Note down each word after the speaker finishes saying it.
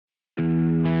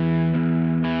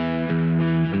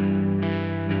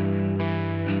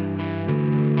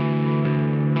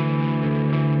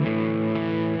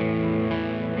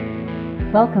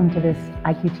Welcome to this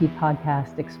IQT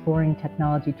podcast exploring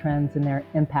technology trends and their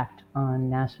impact on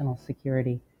national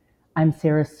security. I'm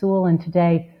Sarah Sewell, and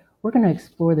today we're going to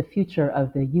explore the future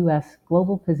of the U.S.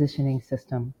 Global Positioning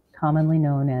System, commonly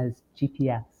known as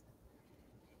GPS.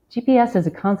 GPS is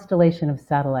a constellation of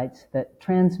satellites that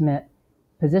transmit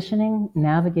positioning,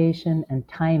 navigation, and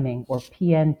timing, or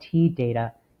PNT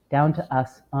data, down to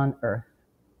us on Earth.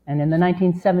 And in the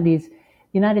 1970s,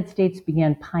 the United States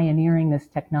began pioneering this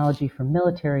technology for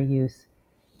military use.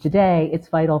 Today, it's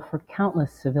vital for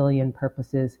countless civilian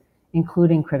purposes,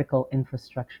 including critical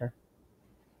infrastructure.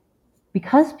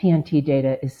 Because PNT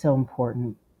data is so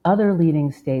important, other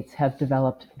leading states have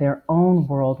developed their own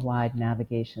worldwide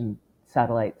navigation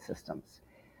satellite systems.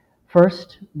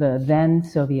 First, the then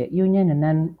Soviet Union, and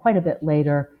then quite a bit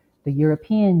later, the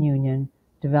European Union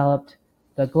developed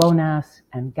the GLONASS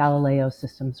and Galileo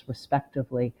systems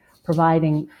respectively,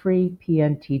 providing free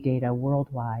PNT data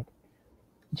worldwide.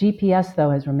 GPS, though,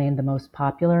 has remained the most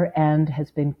popular and has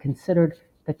been considered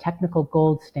the technical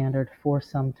gold standard for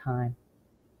some time.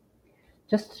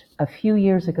 Just a few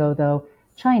years ago, though,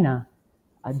 China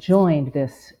joined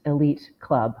this elite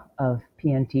club of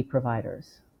PNT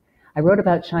providers. I wrote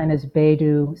about China's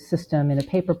Beidou system in a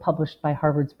paper published by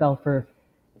Harvard's Belfer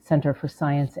Center for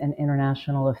Science and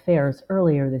International Affairs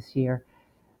earlier this year.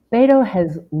 Beidou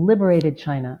has liberated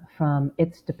China from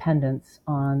its dependence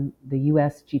on the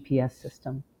US GPS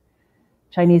system.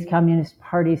 Chinese Communist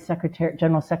Party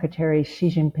General Secretary Xi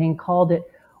Jinping called it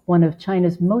one of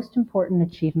China's most important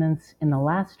achievements in the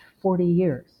last 40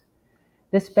 years.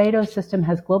 This Beidou system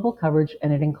has global coverage,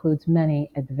 and it includes many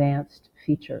advanced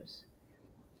features,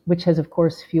 which has, of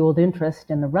course, fueled interest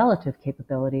in the relative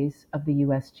capabilities of the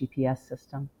US GPS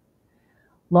system.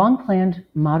 Long-planned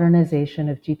modernization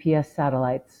of GPS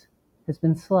satellites has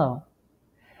been slow.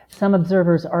 Some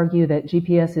observers argue that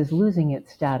GPS is losing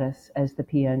its status as the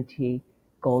PNT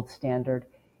gold standard,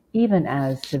 even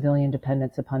as civilian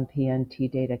dependence upon PNT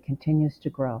data continues to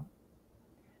grow.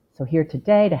 So here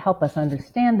today to help us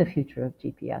understand the future of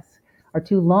GPS are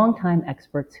two longtime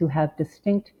experts who have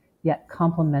distinct yet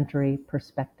complementary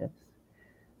perspectives.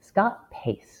 Scott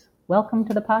Pace, welcome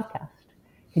to the podcast.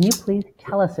 Can you please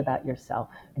tell us about yourself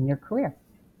and your career?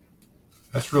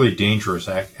 That's really dangerous,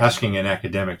 asking an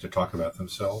academic to talk about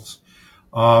themselves.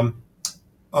 I'll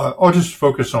just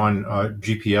focus on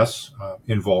GPS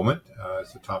involvement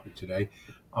as the topic today.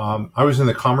 I was in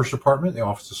the Commerce Department, the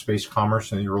Office of Space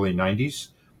Commerce, in the early 90s,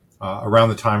 around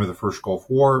the time of the first Gulf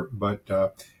War,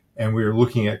 and we were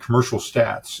looking at commercial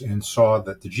stats and saw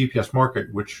that the GPS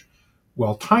market, which,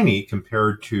 while tiny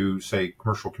compared to, say,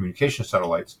 commercial communication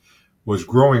satellites, was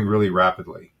growing really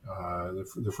rapidly.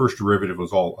 The first derivative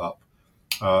was all up.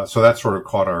 So that sort of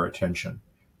caught our attention.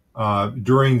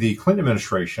 During the Clinton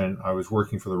administration, I was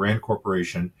working for the RAND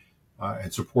Corporation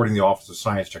and supporting the Office of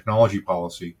Science Technology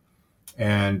Policy,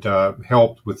 and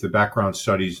helped with the background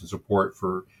studies and support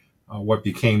for what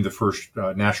became the first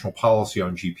national policy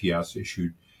on GPS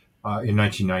issued in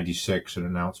 1996 and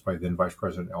announced by then Vice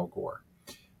President Al Gore.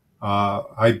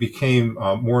 I became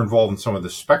more involved in some of the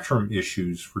spectrum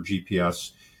issues for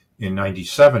GPS in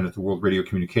 97 at the World Radio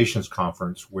Communications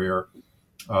Conference, where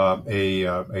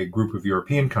a group of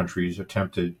European countries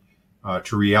attempted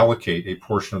to reallocate a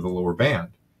portion of the lower band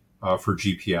for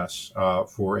GPS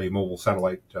for a mobile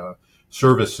satellite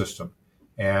service system,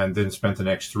 and then spent the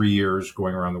next 3 years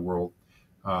going around the world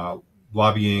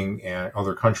lobbying and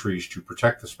other countries to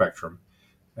protect the spectrum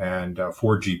and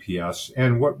for GPS,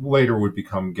 and what later would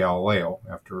become Galileo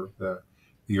after the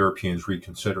Europeans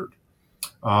reconsidered.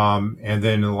 And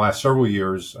then in the last several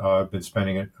years, I've been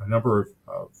spending a number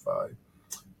of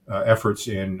efforts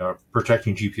in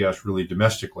protecting GPS really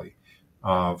domestically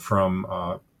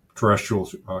from terrestrial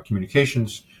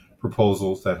communications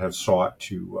proposals that have sought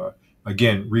to,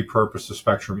 again, repurpose the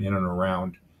spectrum in and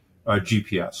around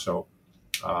GPS. So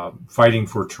fighting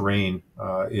for terrain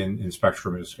in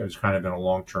spectrum has kind of been a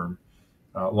long-term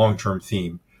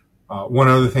theme. One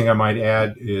other thing I might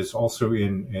add is also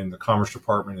in the Commerce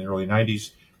Department in the early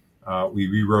 90s, we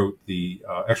rewrote the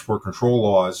export control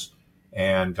laws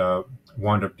and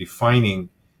wound up defining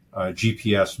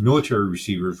GPS military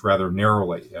receivers rather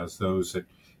narrowly as those that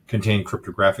contain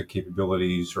cryptographic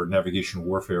capabilities or navigation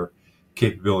warfare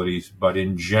capabilities. But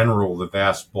in general, the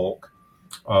vast bulk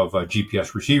of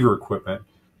GPS receiver equipment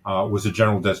was a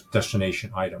general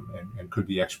destination item and could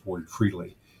be exported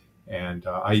freely. And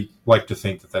I like to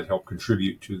think that helped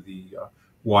contribute to the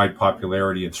wide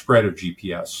popularity and spread of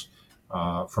GPS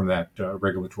from that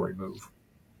regulatory move.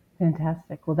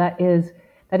 Fantastic. Well, that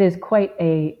is quite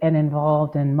an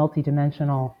involved and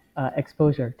multidimensional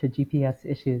exposure to GPS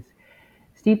issues.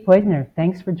 Steve Poizner,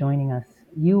 thanks for joining us.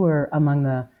 you were among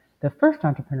the first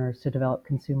entrepreneurs to develop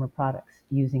consumer products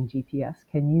using GPS.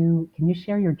 Can you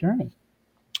share your journey?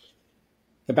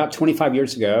 About 25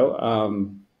 years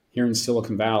ago, here in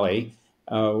Silicon Valley,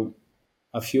 uh,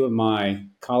 a few of my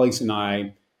colleagues and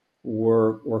I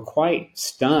were quite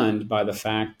stunned by the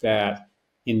fact that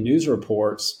in news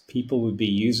reports, people would be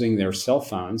using their cell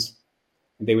phones.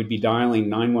 They would be dialing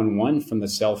 911 from the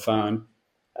cell phone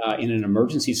in an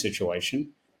emergency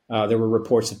situation. There were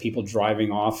reports of people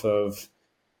driving off of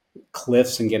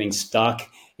cliffs and getting stuck,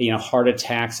 heart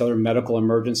attacks, other medical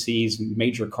emergencies,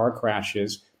 major car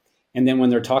crashes. And then when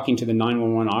they're talking to the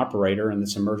 911 operator in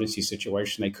this emergency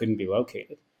situation, they couldn't be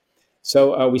located.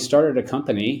 So we started a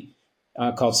company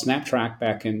called SnapTrack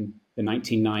back in the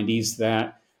 1990s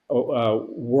that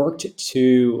worked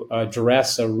to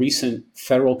address a recent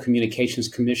Federal Communications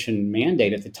Commission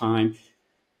mandate at the time.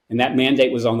 And that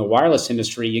mandate was on the wireless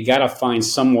industry. You got to find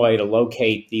some way to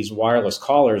locate these wireless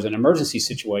callers in emergency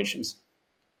situations.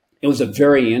 It was a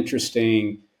very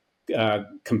interesting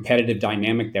competitive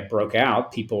dynamic that broke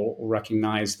out. People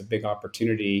recognized the big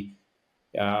opportunity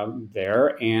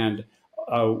there, and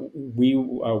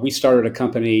we started a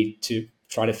company to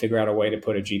try to figure out a way to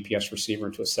put a GPS receiver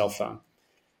into a cell phone.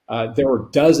 There were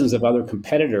dozens of other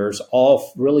competitors,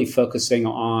 all really focusing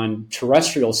on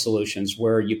terrestrial solutions,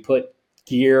 where you put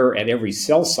gear at every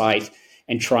cell site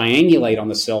and triangulate on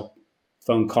the cell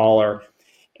phone caller.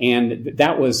 And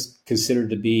that was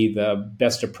considered to be the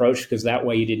best approach because that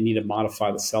way you didn't need to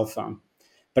modify the cell phone.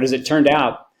 But as it turned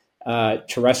out,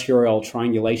 terrestrial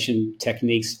triangulation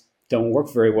techniques don't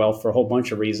work very well for a whole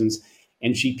bunch of reasons.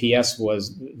 And GPS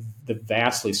was the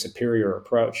vastly superior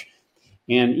approach.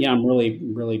 And I'm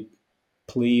really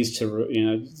pleased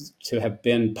to have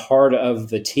been part of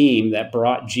the team that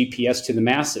brought GPS to the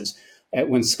masses.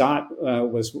 When Scott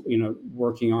was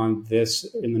working on this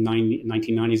in the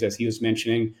 1990s, as he was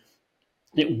mentioning,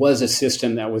 it was a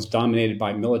system that was dominated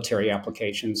by military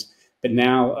applications. But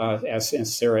now, as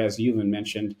Sarah, as you even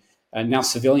mentioned, now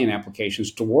civilian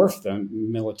applications dwarf the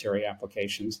military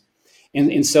applications.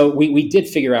 And so we did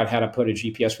figure out how to put a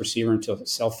GPS receiver into a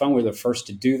cell phone. We were the first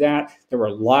to do that. There were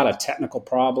a lot of technical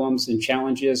problems and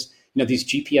challenges. These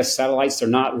GPS satellites, they're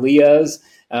not LEOs.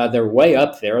 They're way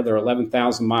up there. They're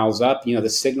 11,000 miles up. The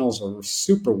signals are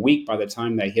super weak by the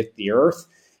time they hit the Earth.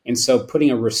 And so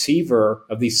putting a receiver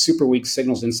of these super weak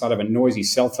signals inside of a noisy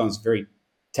cell phone is a very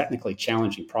technically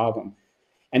challenging problem.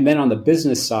 And then on the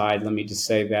business side, let me just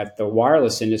say that the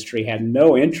wireless industry had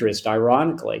no interest,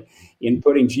 ironically, in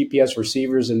putting GPS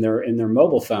receivers in their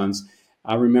mobile phones.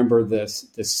 I remember the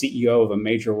CEO of a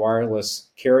major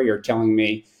wireless carrier telling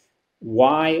me,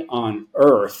 why on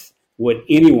earth would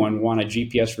anyone want a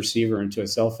GPS receiver into a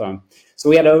cell phone? So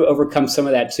we had to overcome some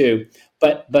of that too.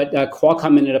 But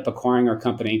Qualcomm ended up acquiring our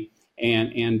company,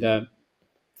 and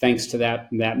thanks to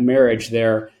that marriage,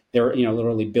 there are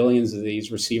literally billions of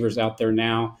these receivers out there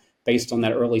now, based on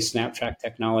that early SnapTrack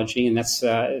technology, and that's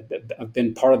I've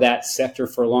been part of that sector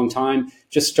for a long time.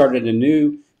 Just started a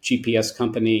new GPS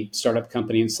startup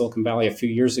company in Silicon Valley a few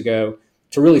years ago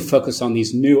to really focus on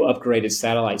these new upgraded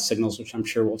satellite signals, which I'm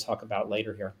sure we'll talk about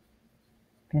later here.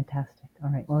 Fantastic. All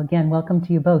right. Well, again, welcome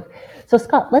to you both. So,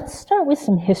 Scott, let's start with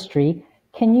some history.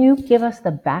 Can you give us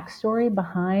the backstory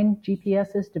behind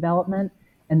GPS's development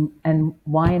and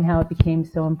why and how it became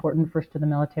so important, first to the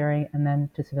military and then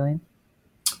to civilians?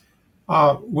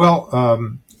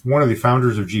 One of the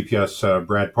founders of GPS,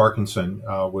 Brad Parkinson,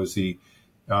 was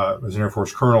an Air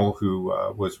Force colonel who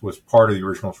was part of the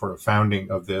original sort of founding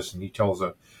of this, and he tells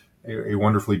a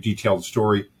wonderfully detailed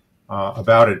story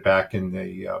about it back in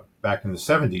the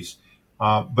 70s.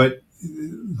 But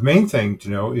the main thing to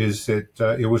know is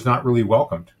that it was not really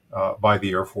welcomed by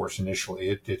the Air Force initially.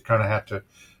 It kind of had to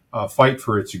fight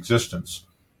for its existence,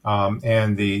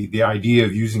 and the idea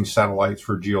of using satellites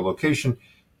for geolocation.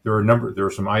 There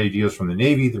were some ideas from the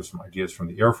Navy. There's some ideas from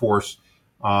the Air Force,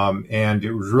 and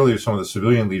it was really some of the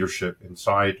civilian leadership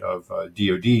inside of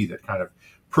DoD that kind of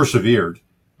persevered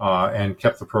and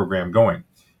kept the program going.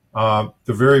 The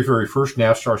very, very first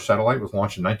Navstar satellite was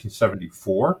launched in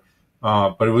 1974,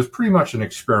 but it was pretty much an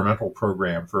experimental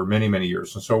program for many, many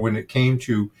years. And so when it came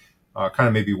to kind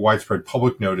of maybe widespread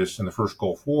public notice in the first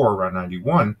Gulf War around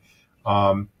 91,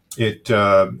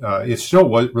 it still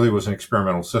really was an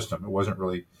experimental system. It wasn't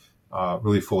really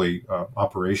fully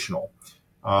operational.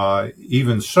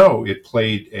 Even so, it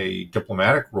played a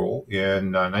diplomatic role.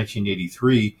 In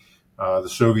 1983, the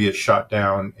Soviets shot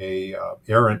down a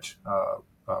errant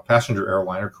passenger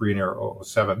airliner, Korean Air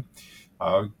 007,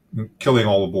 killing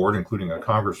all aboard, including a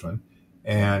congressman.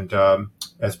 And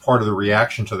as part of the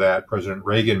reaction to that, President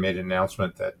Reagan made an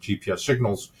announcement that GPS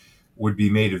signals would be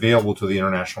made available to the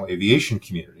international aviation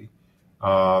community,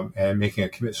 and making a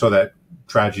commitment so that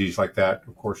tragedies like that,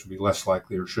 of course, would be less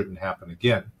likely or shouldn't happen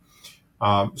again.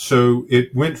 So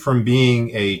it went from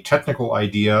being a technical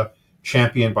idea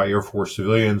championed by Air Force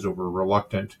civilians over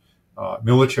reluctant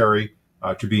military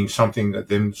to being something that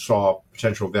then saw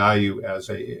potential value as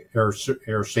a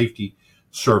air safety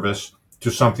service to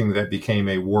something that became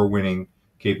a war-winning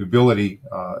capability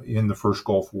in the first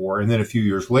Gulf War, and then a few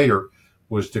years later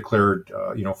was declared,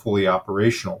 fully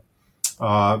operational.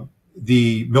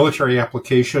 The military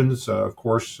applications, of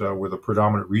course, were the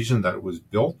predominant reason that it was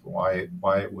built, why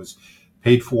it was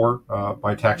paid for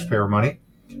by taxpayer money.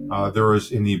 There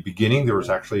was, in the beginning, there was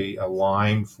actually a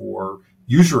line for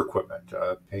user equipment,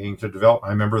 paying to develop. I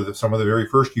remember that some of the very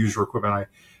first user equipment I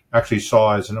actually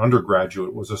saw as an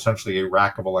undergraduate was essentially a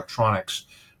rack of electronics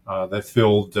that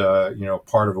filled,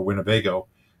 part of a Winnebago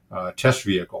test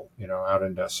vehicle, out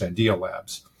in Sandia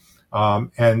Labs.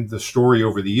 And the story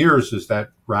over the years is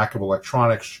that rack of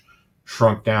electronics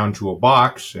shrunk down to a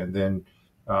box, and then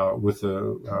with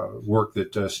the work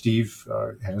that Steve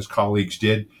and his colleagues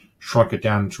did, shrunk it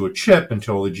down into a chip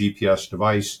until the GPS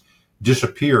device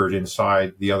disappeared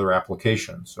inside the other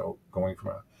application. So going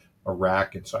from a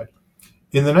rack inside.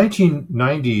 In the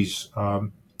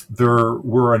 1990s, there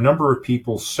were a number of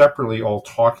people separately all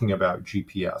talking about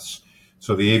GPS.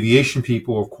 So the aviation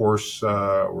people, of course,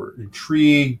 were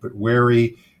intrigued but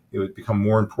wary. It would become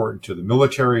more important to the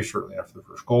military, certainly after the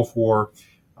first Gulf War.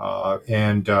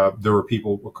 And there were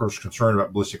people, of course, concerned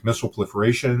about ballistic missile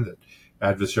proliferation, that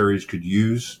adversaries could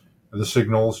use the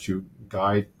signals to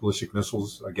guide ballistic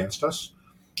missiles against us.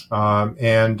 From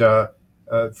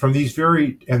these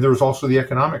and there was also the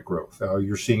economic growth.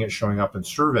 You're seeing it showing up in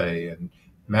survey and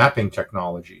mapping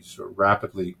technologies,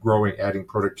 rapidly growing, adding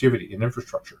productivity and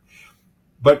infrastructure.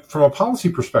 But from a policy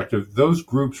perspective, those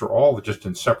groups are all just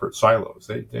in separate silos.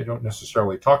 They don't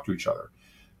necessarily talk to each other.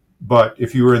 But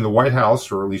if you were in the White House,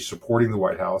 or at least supporting the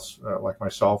White House, like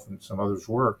myself and some others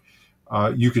were,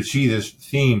 you could see this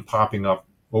theme popping up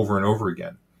over and over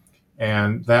again.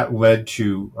 And that led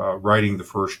to writing the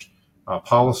first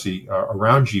policy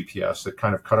around GPS that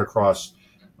kind of cut across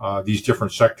these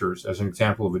different sectors as an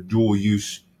example of a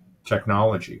dual-use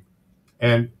technology.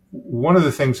 And one of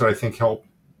the things that I think helped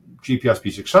GPS be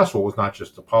successful was not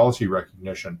just the policy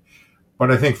recognition,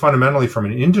 but I think fundamentally from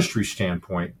an industry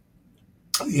standpoint,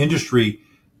 the industry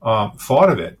thought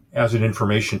of it as an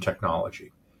information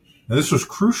technology. Now, this was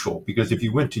crucial because if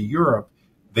you went to Europe,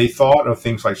 they thought of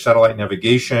things like satellite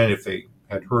navigation, if they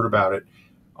had heard about it,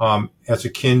 as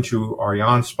akin to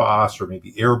Arianespace or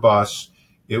maybe Airbus.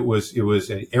 It was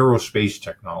an aerospace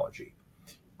technology.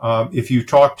 If you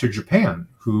talk to Japan,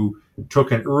 who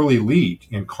took an early lead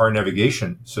in car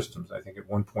navigation systems, I think at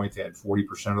one point they had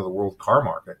 40% of the world car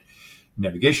market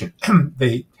navigation.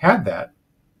 They had that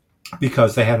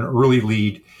because they had an early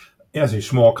lead as a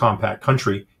small, compact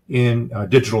country in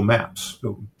digital maps.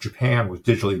 So Japan was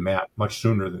digitally mapped much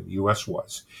sooner than the U.S.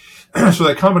 was. So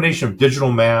that combination of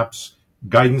digital maps,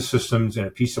 guidance systems, and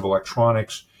a piece of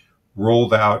electronics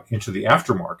rolled out into the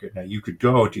aftermarket. Now, you could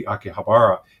go to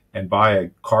Akihabara and buy a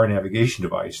car navigation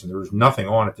device, and there was nothing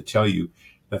on it to tell you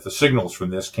that the signals from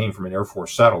this came from an Air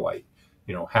Force satellite,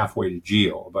 halfway to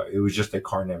GEO, but it was just a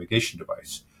car navigation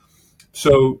device.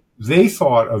 So they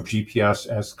thought of GPS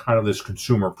as kind of this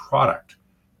consumer product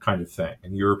kind of thing,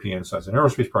 and the Europeans as an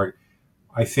aerospace product.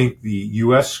 I think the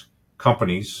U.S.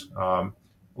 companies,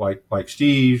 like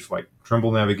Steve, like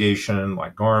Trimble Navigation,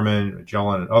 like Garmin,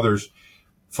 Magellan, and others,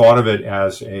 thought of it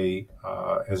as an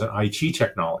IT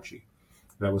technology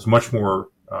that was much more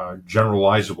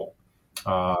generalizable,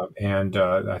 and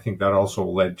I think that also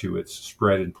led to its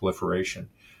spread and proliferation.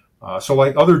 So,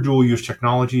 like other dual-use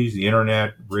technologies, the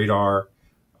internet, radar,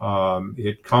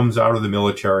 it comes out of the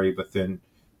military, but then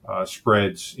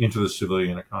spreads into the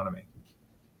civilian economy.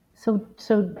 So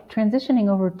transitioning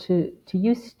over to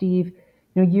you, Steve,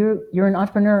 you're an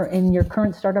entrepreneur, and your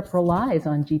current startup relies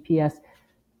on GPS.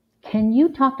 Can you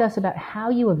talk to us about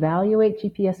how you evaluate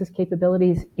GPS's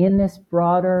capabilities in this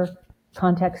broader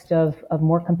context of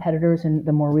more competitors and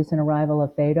the more recent arrival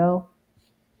of Beidou?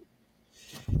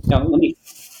 Now, let me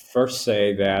first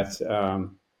say that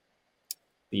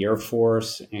the Air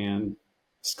Force and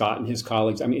Scott and his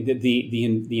colleagues, I mean,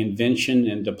 the invention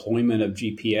and deployment of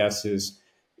GPS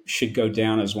should go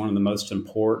down as one of the most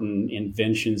important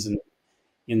inventions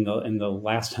in the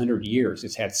last 100 years.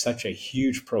 It's had such a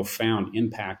huge, profound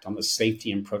impact on the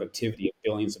safety and productivity of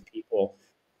billions of people.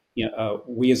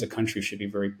 We as a country should be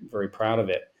very, very proud of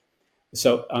it.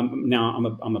 So now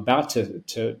I'm about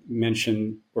to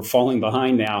mention we're falling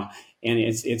behind now, and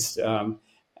it's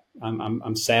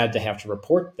I'm sad to have to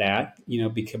report that,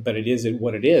 but it is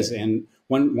what it is. And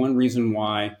one reason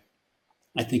why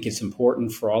I think it's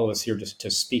important for all of us here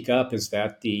to speak up is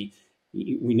that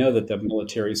we know that the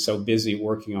military is so busy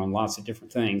working on lots of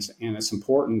different things, and it's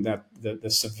important that the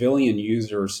civilian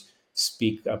users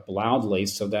speak up loudly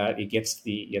so that it gets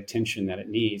the attention that it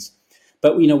needs.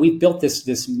 But we've built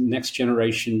this next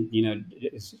generation.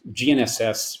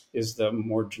 GNSS is the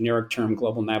more generic term,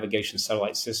 Global Navigation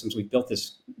Satellite Systems. We built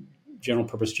this general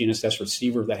purpose GNSS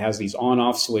receiver that has these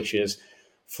on-off switches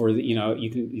for the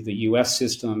U.S.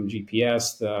 system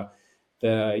GPS,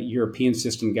 the European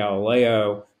system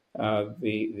Galileo,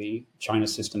 the China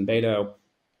system Beidou.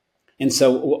 And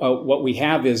so what we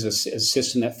have is a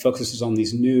system that focuses on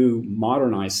these new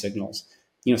modernized signals.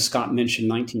 Scott mentioned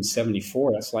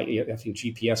 1974. That's like, I think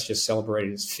GPS just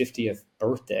celebrated its 50th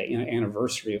birthday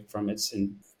anniversary from its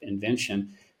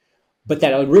invention. But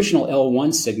that original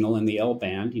L1 signal in the L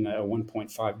band,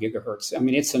 1.5 gigahertz, I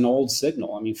mean, it's an old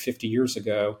signal. I mean, 50 years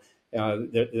ago,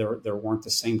 there weren't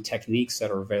the same techniques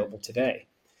that are available today.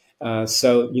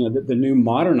 So the new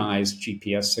modernized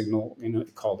GPS signal,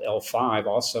 called L5,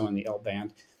 also in the L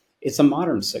band, it's a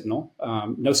modern signal.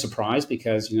 No surprise,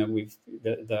 because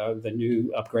the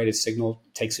new upgraded signal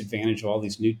takes advantage of all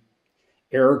these new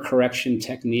error correction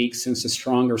techniques, and it's a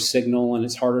stronger signal, and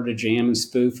it's harder to jam and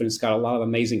spoof, and it's got a lot of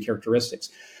amazing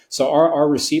characteristics. So our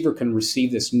receiver can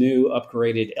receive this new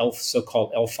upgraded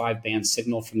so-called L5 band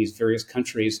signal from these various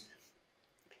countries.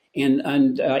 And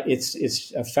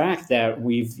it's a fact that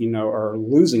we've are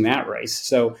losing that race.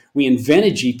 So we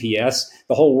invented GPS,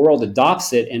 the whole world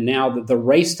adopts it, and now the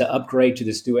race to upgrade to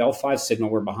this new L5 signal,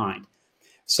 we're behind.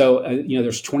 So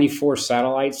there's 24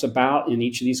 satellites about in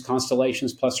each of these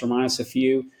constellations, plus or minus a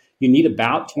few. You need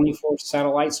about 24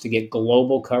 satellites to get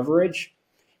global coverage.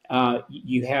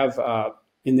 You have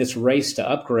in this race to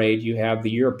upgrade, you have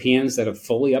the Europeans that have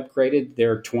fully upgraded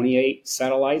their 28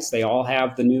 satellites. They all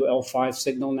have the new L5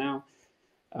 signal now,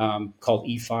 called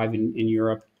E5 in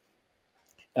Europe.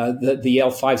 The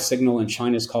L5 signal in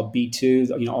China is called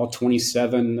B2. All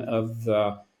 27 of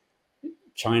the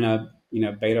China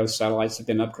Beidou satellites have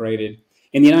been upgraded.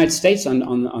 In the United States,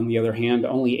 on the other hand,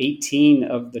 only 18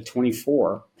 of the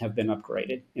 24 have been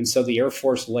upgraded. And so the Air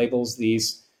Force labels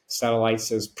these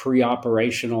satellites as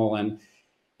pre-operational, and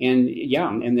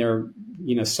there,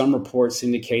 some reports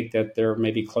indicate that they're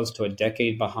maybe close to a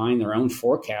decade behind their own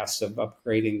forecasts of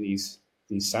upgrading these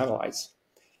satellites.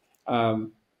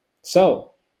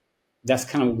 So that's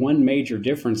kind of one major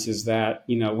difference, is that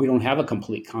we don't have a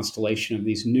complete constellation of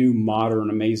these new, modern,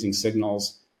 amazing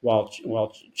signals, while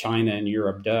China and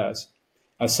Europe does.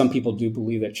 Some people do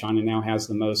believe that China now has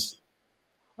the most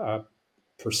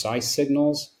precise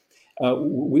signals.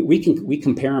 We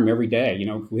compare them every day.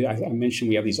 I mentioned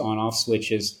we have these on-off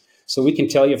switches, so we can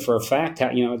tell you for a fact how,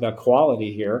 the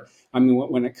quality here. I mean,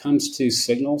 when it comes to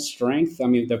signal strength, I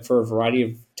mean, for a variety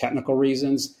of technical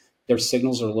reasons, their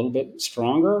signals are a little bit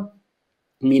stronger,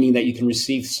 meaning that you can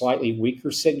receive slightly weaker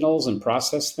signals and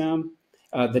process them.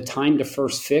 The time to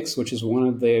first fix, which is one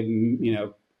of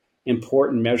the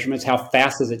important measurements, how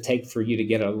fast does it take for you to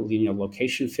get a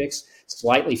location fix?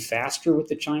 Slightly faster with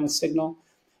the China signal.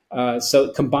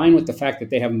 So combined with the fact that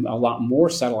they have a lot more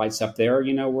satellites up there,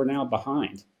 we're now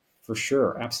behind, for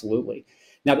sure, absolutely.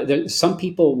 Now, some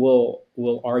people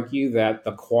will argue that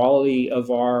the quality of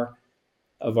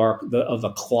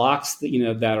the clocks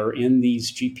that are in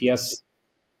these GPS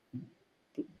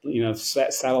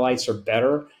satellites are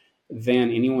better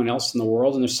than anyone else in the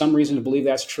world, and there's some reason to believe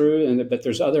that's true. But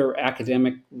there's other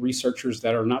academic researchers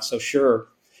that are not so sure.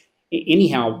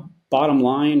 Anyhow, bottom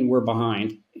line, we're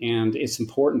behind, and it's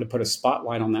important to put a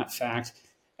spotlight on that fact.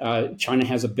 China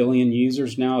has 1 billion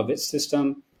users now of its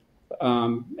system,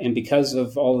 and because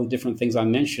of all the different things I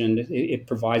mentioned, it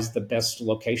provides the best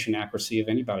location accuracy of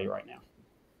anybody right now.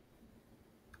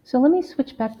 So let me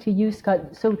switch back to you,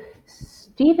 Scott. So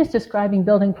Steve is describing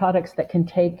building products that can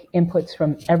take inputs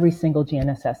from every single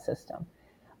GNSS system.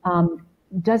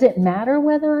 Does it matter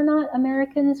whether or not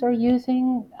Americans are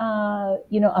using,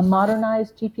 a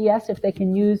modernized GPS if they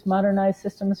can use modernized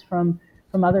systems from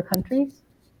other countries?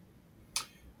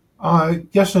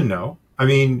 Yes and no. I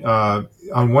mean,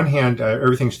 on one hand,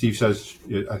 everything Steve says,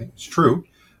 I think it's true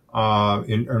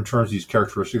in terms of these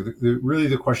characteristics. Really,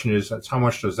 the question is, how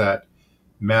much does that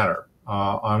matter?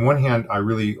 On one hand, I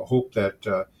really hope that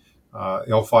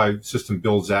L5 system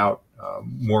builds out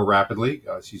more rapidly.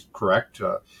 He's correct.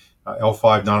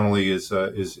 L5 not only is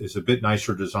a bit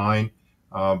nicer design,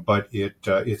 but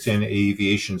it's in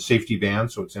aviation safety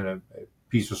band, so it's in a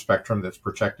piece of spectrum that's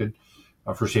protected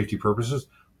for safety purposes.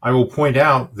 I will point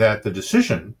out that the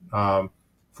decision for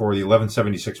for the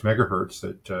 1176 megahertz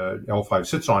that L5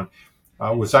 sits on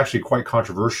was actually quite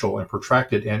controversial and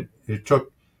protracted, and it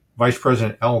took Vice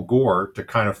President Al Gore to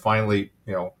kind of finally,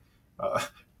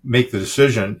 make the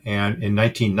decision. And in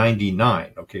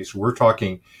 1999, okay, so we're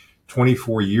talking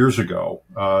 24 years ago,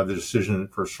 the decision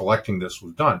for selecting this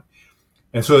was done.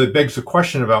 And so it begs the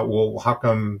question about, well, how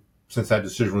come, since that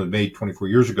decision was made 24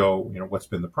 years ago, what's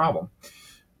been the problem?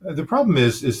 The problem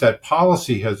is that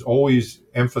policy has always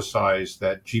emphasized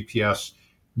that GPS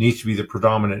needs to be the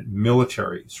predominant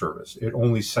military service. It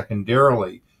only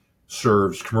secondarily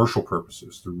serves commercial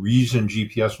purposes. The reason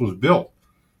GPS was built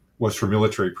was for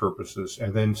military purposes,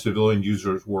 and then civilian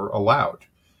users were allowed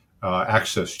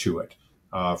access to it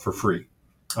for free.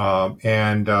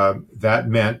 And that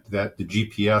meant that the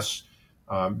GPS,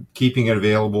 keeping it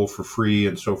available for free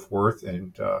and so forth,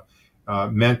 and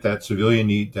meant that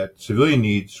civilian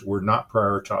needs were not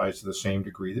prioritized to the same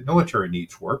degree that military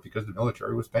needs were, because the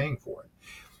military was paying for it.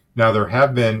 Now, there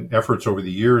have been efforts over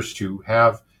the years to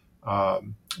have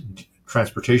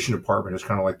Transportation Department as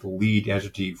kind of like the lead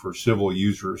entity for civil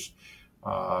users.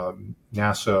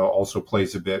 NASA also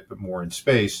plays a bit, but more in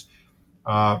space.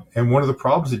 And one of the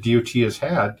problems that DOT has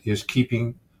had is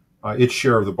keeping its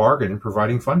share of the bargain and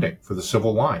providing funding for the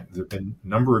civil line. There have been a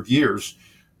number of years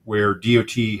where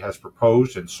DOT has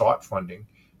proposed and sought funding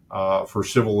for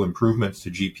civil improvements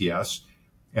to GPS,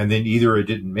 and then either it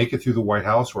didn't make it through the White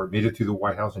House, or it made it through the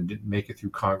White House and didn't make it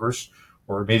through Congress,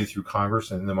 or it made it through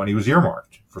Congress and the money was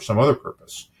earmarked for some other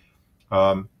purpose.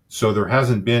 So there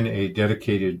hasn't been a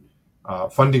dedicated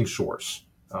funding source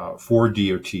for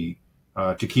DOT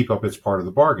to keep up its part of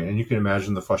the bargain. And you can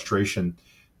imagine the frustration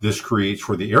this creates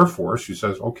for the Air Force, who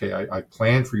says, okay, I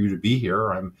planned for you to be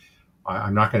here.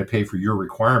 I'm not going to pay for your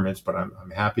requirements, but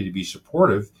I'm happy to be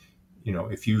supportive,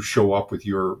 if you show up with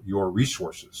your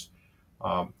resources.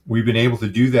 We've been able to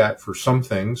do that for some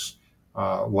things,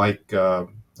 like, to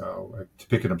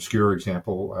pick an obscure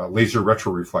example, laser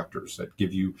retroreflectors that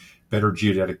give you better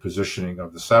geodetic positioning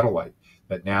of the satellite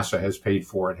that NASA has paid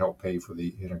for and helped pay for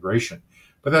the integration.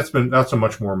 But that's a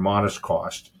much more modest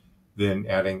cost than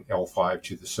adding L5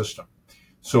 to the system.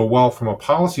 So while from a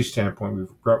policy standpoint,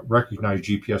 we've recognized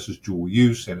GPS as dual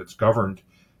use and it's governed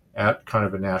at kind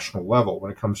of a national level,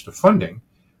 when it comes to funding,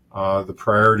 the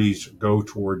priorities go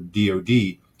toward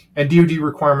DoD, and DoD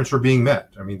requirements are being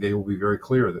met. I mean, they will be very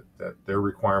clear that their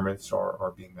requirements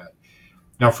are being met.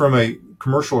 Now, from a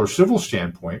commercial or civil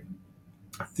standpoint,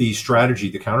 the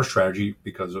counter strategy,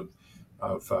 because of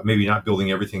maybe not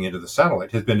building everything into the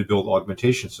satellite, has been to build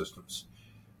augmentation systems.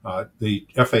 The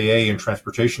FAA and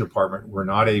Transportation Department were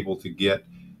not able to get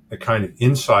the kind of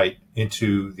insight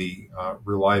into the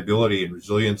reliability and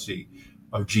resiliency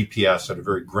of GPS at a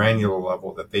very granular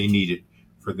level that they needed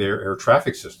for their air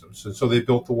traffic systems. And so they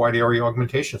built the wide area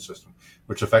augmentation system,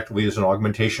 which effectively is an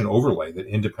augmentation overlay that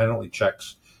independently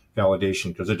checks validation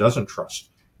because it doesn't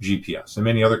trust GPS. And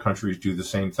many other countries do the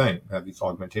same thing, have these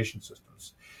augmentation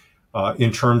systems.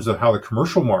 In terms of how the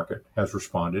commercial market has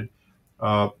responded,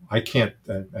 I can't,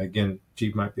 again,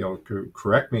 Steve might be able to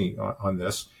correct me on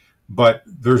this, but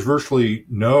there's virtually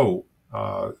no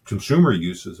consumer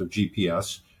uses of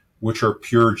GPS which are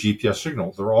pure GPS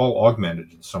signals. They're all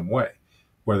augmented in some way,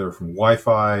 whether from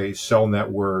Wi-Fi, cell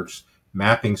networks,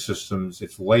 mapping systems.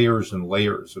 It's layers and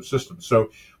layers of systems.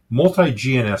 So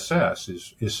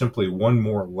multi-GNSS is simply one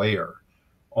more layer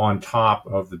on top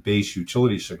of the base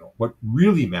utility signal. What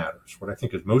really matters, what I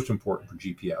think is most important for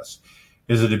GPS,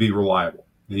 is it to be reliable.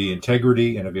 The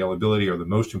integrity and availability are the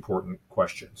most important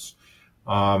questions.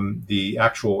 The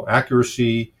actual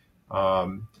accuracy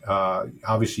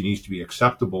obviously needs to be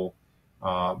acceptable,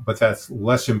 but that's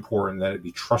less important than it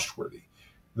be trustworthy.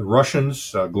 The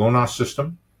Russians' GLONASS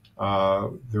system,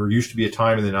 there used to be a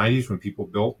time in the 90s when people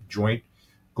built joint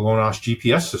GLONASS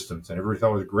GPS systems, and everybody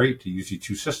thought it was great to use these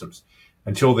two systems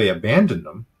until they abandoned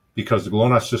them because the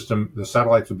GLONASS system, the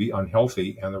satellites would be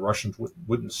unhealthy, and the Russians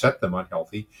wouldn't set them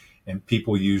unhealthy, and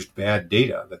people used bad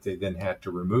data that they then had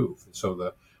to remove. And so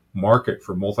the market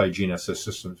for multi-GNSS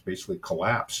systems basically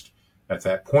collapsed at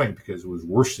that point because it was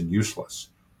worse than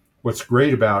useless. What's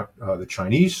great about the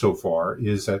Chinese so far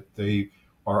is that they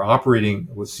are operating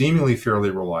with seemingly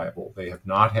fairly reliable. They have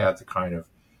not had the kind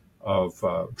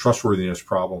of trustworthiness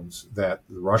problems that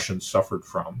the Russians suffered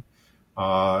from.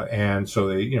 And so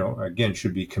they, again,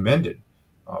 should be commended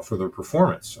for their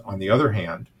performance. On the other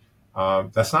hand,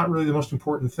 that's not really the most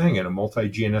important thing in a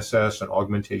multi-GNSS and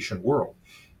augmentation world.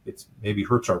 It maybe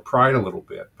hurts our pride a little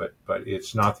bit, but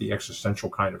it's not the existential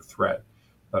kind of threat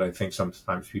that I think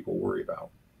sometimes people worry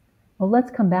about. Well,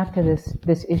 let's come back to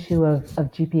this issue of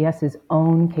GPS's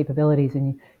own capabilities,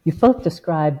 and you've both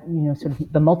described, sort of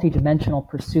the multidimensional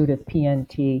pursuit of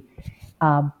PNT.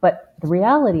 But the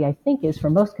reality, I think, is for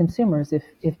most consumers, if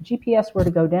GPS were to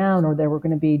go down or there were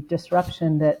going to be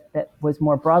disruption that was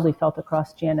more broadly felt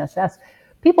across GNSS,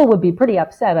 people would be pretty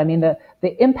upset. I mean,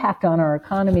 the impact on our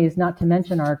economies, not to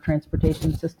mention our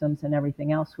transportation systems and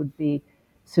everything else, would be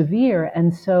severe.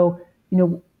 And so,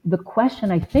 the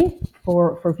question I think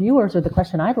for viewers, or the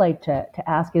question I'd like to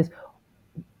ask is,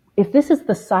 if this is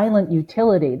the silent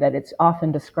utility that it's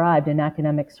often described in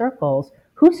academic circles,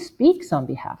 who speaks on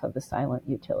behalf of the silent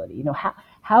utility?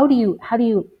 How do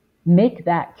you make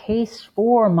that case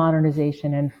for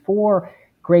modernization and for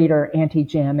greater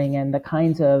anti-jamming and the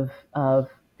kinds of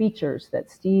features that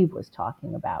Steve was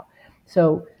talking about?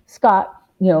 So, Scott,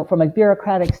 from a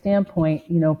bureaucratic standpoint,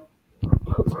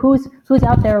 who's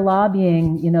out there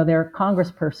lobbying, their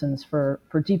congresspersons for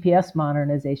GPS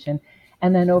modernization?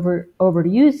 And then over to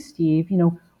you, Steve,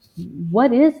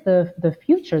 what is the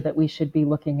future that we should be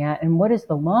looking at, and what is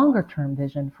the longer term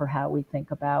vision for how we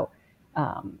think about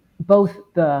both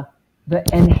the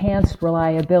enhanced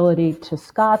reliability, to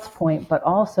Scott's point, but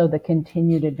also the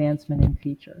continued advancement in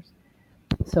features?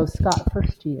 So, Scott,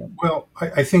 first to you. Well,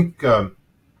 I think,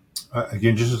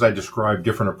 again, just as I described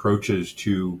different approaches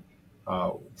to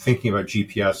thinking about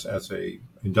GPS as a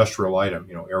industrial item,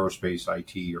 aerospace,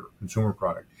 IT, or consumer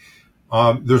product,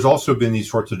 there's also been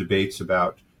these sorts of debates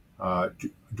about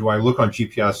do I look on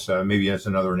GPS maybe as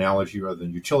another analogy rather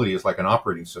than utility, as like an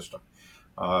operating system.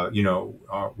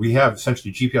 We have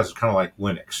essentially GPS is kind of like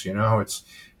Linux.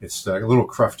 It's a little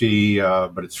crufty,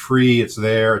 but it's free. It's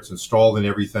there. It's installed in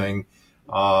everything.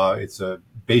 It's a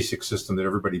basic system that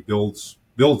everybody builds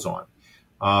on.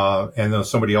 And then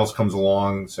somebody else comes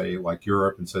along, say like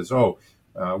Europe, and says,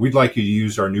 we'd like you to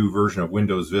use our new version of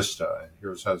Windows Vista. And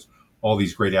here's has all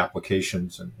these great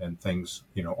applications and things,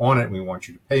 on it. And we want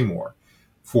you to pay more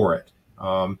for it.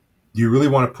 Do you really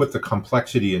want to put the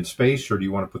complexity in space, or do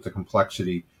you want to put the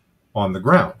complexity on the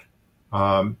ground?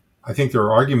 I think there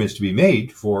are arguments to be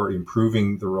made for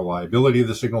improving the reliability of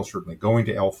the signal. Certainly going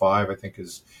to L5, I think,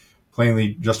 is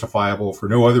plainly justifiable for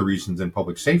no other reasons than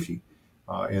public safety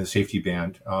in the safety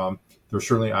band. There are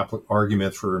certainly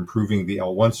arguments for improving the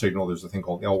L1 signal. There's a thing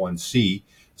called L1C,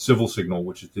 civil signal,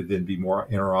 which is to then be more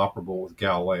interoperable with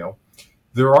Galileo.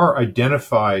 There are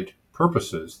identified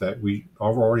purposes that we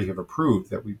already have approved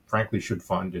that we frankly should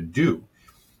fund and do.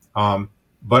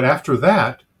 But after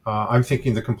that, I'm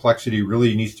thinking the complexity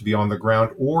really needs to be on the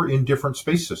ground or in different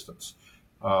space systems.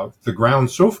 The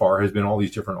ground so far has been all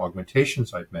these different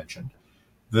augmentations I've mentioned.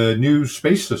 The new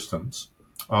space systems,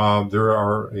 there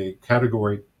are a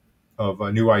category of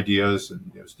new ideas,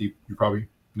 and Steve, you probably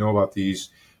know about these,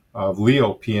 of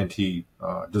LEO PNT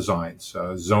designs.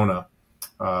 Zona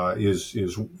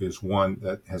is one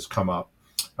that has come up,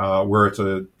 where it's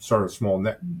a sort of small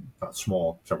net, not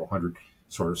small, several hundred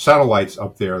sort of satellites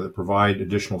up there that provide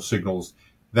additional signals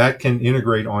that can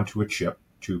integrate onto a chip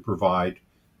to provide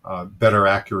better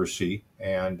accuracy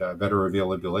and better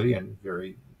availability, and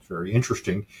very, very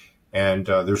interesting. And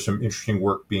there's some interesting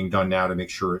work being done now to make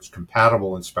sure it's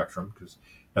compatible in spectrum, because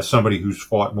as somebody who's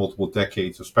fought multiple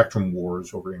decades of spectrum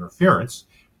wars over interference,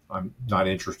 I'm not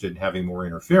interested in having more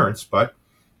interference, but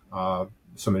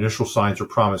some initial signs are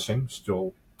promising,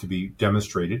 still to be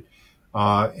demonstrated.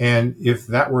 And if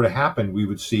that were to happen, we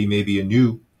would see maybe a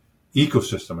new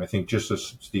ecosystem. I think, just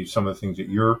as Steve, some of the things that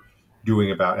you're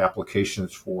doing about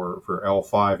applications for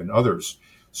L5 and others.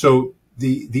 So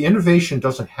the innovation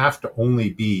doesn't have to only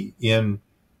be in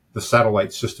the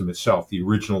satellite system itself, the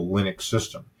original Linux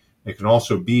system. It can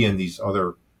also be in these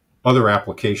other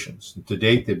applications. And to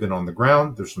date, they've been on the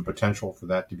ground. There's some potential for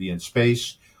that to be in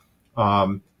space.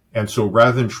 And so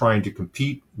rather than trying to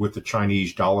compete with the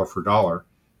Chinese dollar for dollar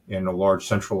in a large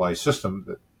centralized system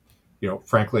that,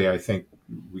 frankly, I think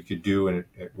we could do, and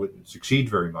it wouldn't succeed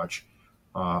very much.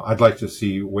 I'd like to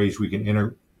see ways we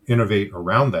can innovate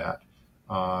around that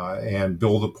and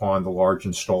build upon the large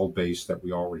installed base that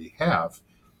we already have,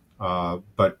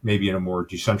 but maybe in a more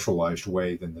decentralized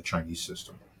way than the Chinese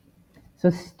system. So,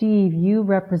 Steve, you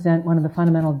represent one of the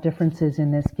fundamental differences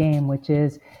in this game, which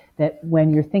is that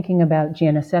when you're thinking about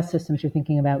GNSS systems, you're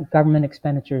thinking about government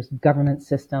expenditures, government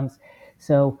systems.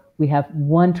 So we have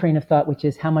one train of thought, which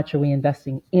is how much are we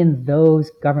investing in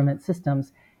those government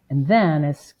systems? And then,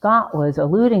 as Scott was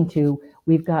alluding to,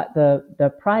 we've got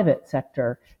the private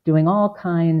sector doing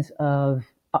offering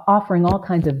all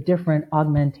kinds of different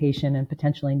augmentation and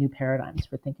potentially new paradigms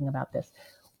for thinking about this.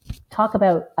 Talk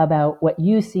about what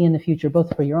you see in the future,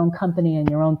 both for your own company and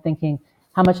your own thinking.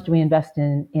 How much do we invest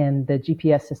in the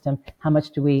GPS system? How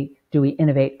much do we do we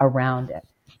innovate around it?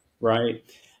 Right.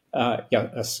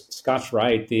 Scott's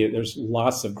right. There's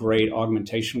lots of great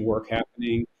augmentation work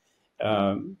happening.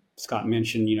 Scott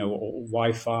mentioned,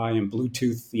 Wi-Fi and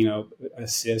Bluetooth,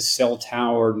 assist cell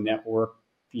tower network,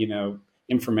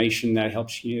 information that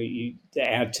helps you to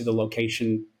add to the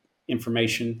location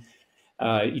information.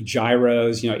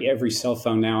 Gyros, every cell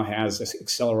phone now has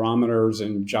accelerometers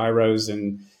and gyros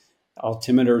and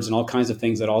altimeters and all kinds of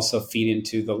things that also feed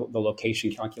into the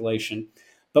location calculation.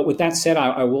 But with that said,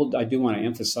 I do want to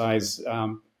emphasize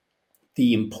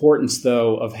the importance,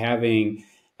 though, of having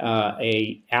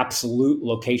a absolute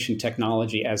location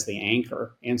technology as the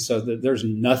anchor. And so there's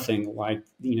nothing like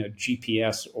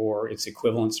GPS or its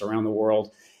equivalents around the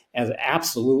world as an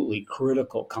absolutely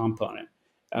critical component.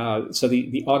 So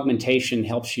the augmentation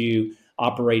helps you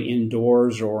operate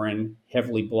indoors or in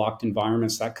heavily blocked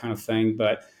environments, that kind of thing.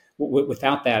 But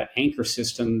without that anchor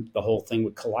system, the whole thing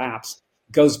would collapse.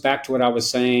 Goes back to what I was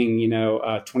saying,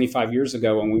 25 years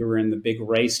ago when we were in the big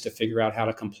race to figure out how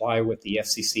to comply with the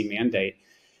FCC mandate.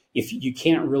 If you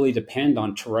can't really depend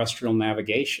on terrestrial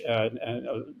navigation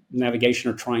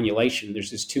or triangulation, there's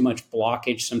just too much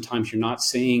blockage. Sometimes you're not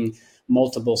seeing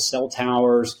multiple cell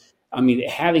towers. I mean,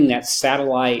 having that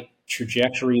satellite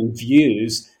trajectory and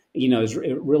views, is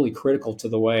really critical to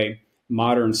the way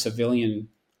modern civilian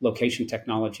location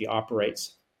technology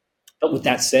operates. But with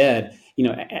that said,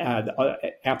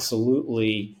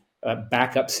 absolutely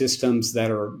backup systems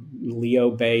that are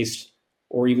LEO based,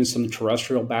 or even some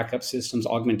terrestrial backup systems,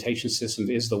 augmentation systems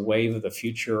is the wave of the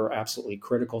future. Are absolutely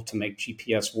critical to make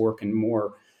GPS work in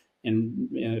more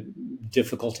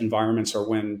difficult environments, or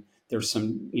when there's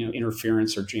some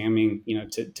interference or jamming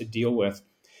to deal with.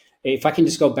 If I can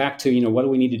just go back to what do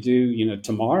we need to do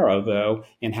tomorrow though,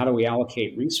 and how do we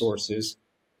allocate resources?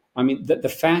 I mean, the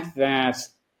fact that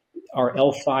our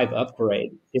L5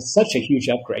 upgrade is such a huge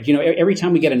upgrade. Every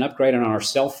time we get an upgrade on our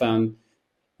cell phone,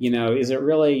 is it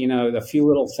really, a few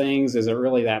little things? Is it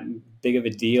really that big of a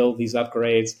deal, these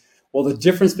upgrades? Well, the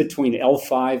difference between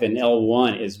L5 and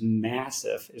L1 is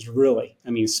massive,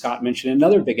 Scott mentioned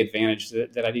another big advantage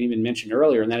that I didn't even mention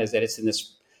earlier, and that is that it's in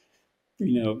this,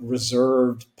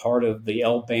 reserved part of the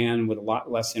L band with a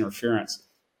lot less interference.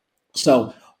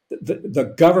 So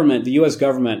the government, the U.S.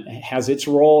 government has its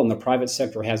role and the private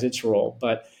sector has its role,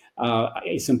 but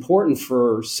it's important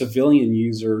for civilian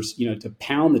users, to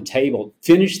pound the table,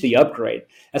 finish the upgrade.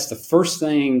 That's the first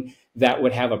thing that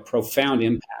would have a profound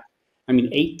impact.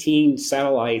 18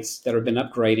 satellites that have been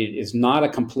upgraded is not a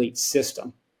complete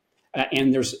system.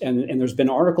 And there's been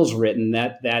articles written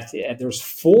that there's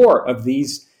 4 of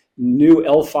these new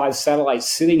L5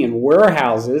 satellites sitting in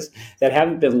warehouses that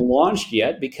haven't been launched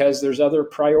yet because there's other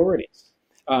priorities.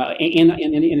 And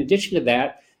in addition to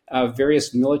that,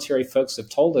 various military folks have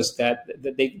told us that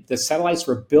the satellites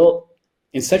were built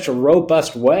in such a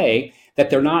robust way that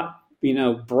they're not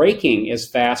breaking as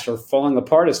fast or falling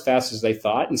apart as fast as they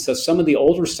thought. And so some of the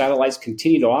older satellites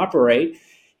continue to operate.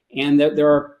 And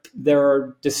there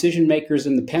are decision makers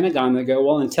in the Pentagon that go,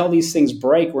 well, until these things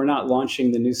break, we're not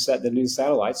launching the new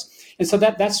satellites. And so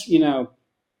that's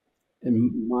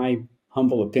in my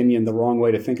humble opinion, the wrong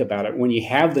way to think about it. When you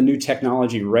have the new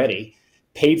technology ready,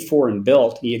 paid for and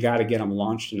built, you got to get them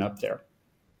launched and up there.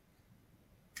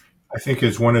 I think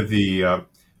as one of the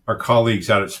our colleagues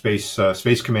out at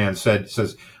Space Command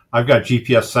says, I've got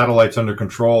GPS satellites under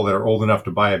control that are old enough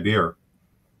to buy a beer.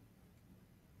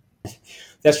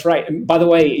 That's right. And by the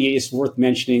way, it's worth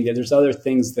mentioning that there's other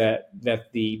things that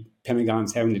the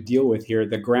Pentagon's having to deal with here.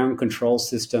 The ground control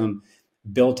system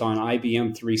built on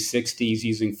IBM 360s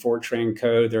using Fortran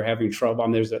code, they're having trouble.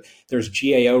 There's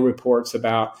GAO reports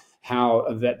about how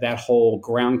that whole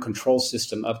ground control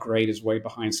system upgrade is way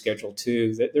behind schedule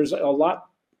too. There's a lot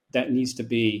that needs to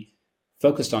be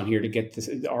focused on here to get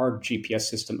our GPS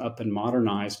system up and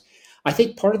modernized. I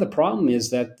think part of the problem is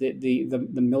that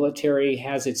the military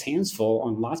has its hands full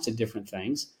on lots of different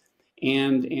things,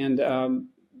 and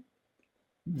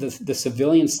the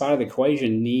civilian side of the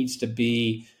equation needs to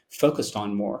be focused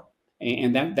on more,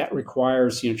 and that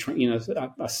requires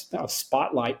a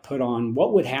spotlight put on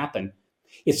what would happen.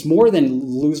 It's more than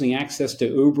losing access to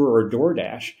Uber or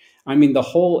DoorDash.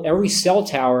 Every cell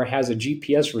tower has a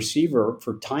GPS receiver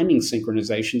for timing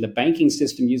synchronization. The banking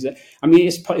system uses it.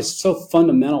 It's so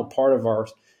fundamental part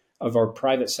of our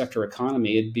private sector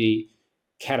economy. It'd be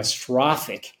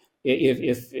catastrophic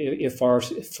if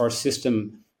our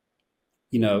system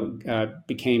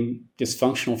became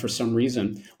dysfunctional for some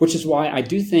reason, which is why I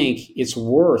do think it's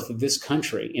worth this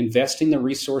country investing the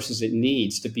resources it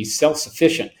needs to be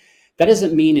self-sufficient. That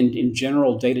doesn't mean in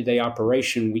general day-to-day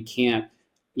operation we can't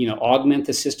augment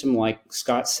the system like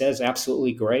Scott says,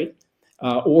 absolutely great.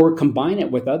 or combine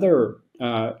it with other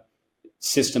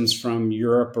systems from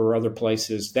Europe or other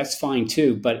places. That's fine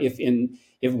too. But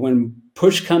if when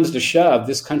push comes to shove,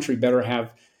 this country better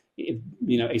have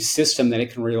a system that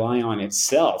it can rely on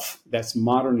itself, that's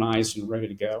modernized and ready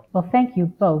to go. Well, thank you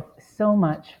both so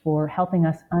much for helping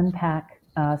us unpack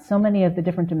so many of the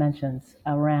different dimensions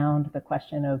around the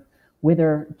question of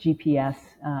whither GPS.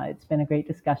 It's been a great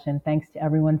discussion. Thanks to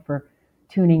everyone for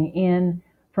tuning in.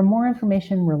 For more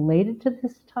information related to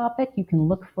this topic, you can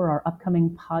look for our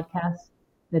upcoming podcast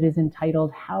that is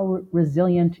entitled How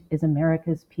Resilient is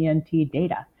America's PNT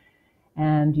Data?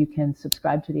 And you can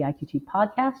subscribe to the IQT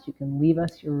podcast. You can leave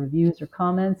us your reviews or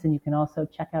comments, and you can also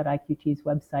check out IQT's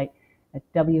website at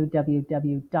www.iqt.org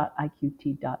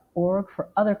for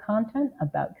other content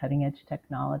about cutting edge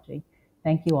technology.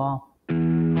 Thank you all.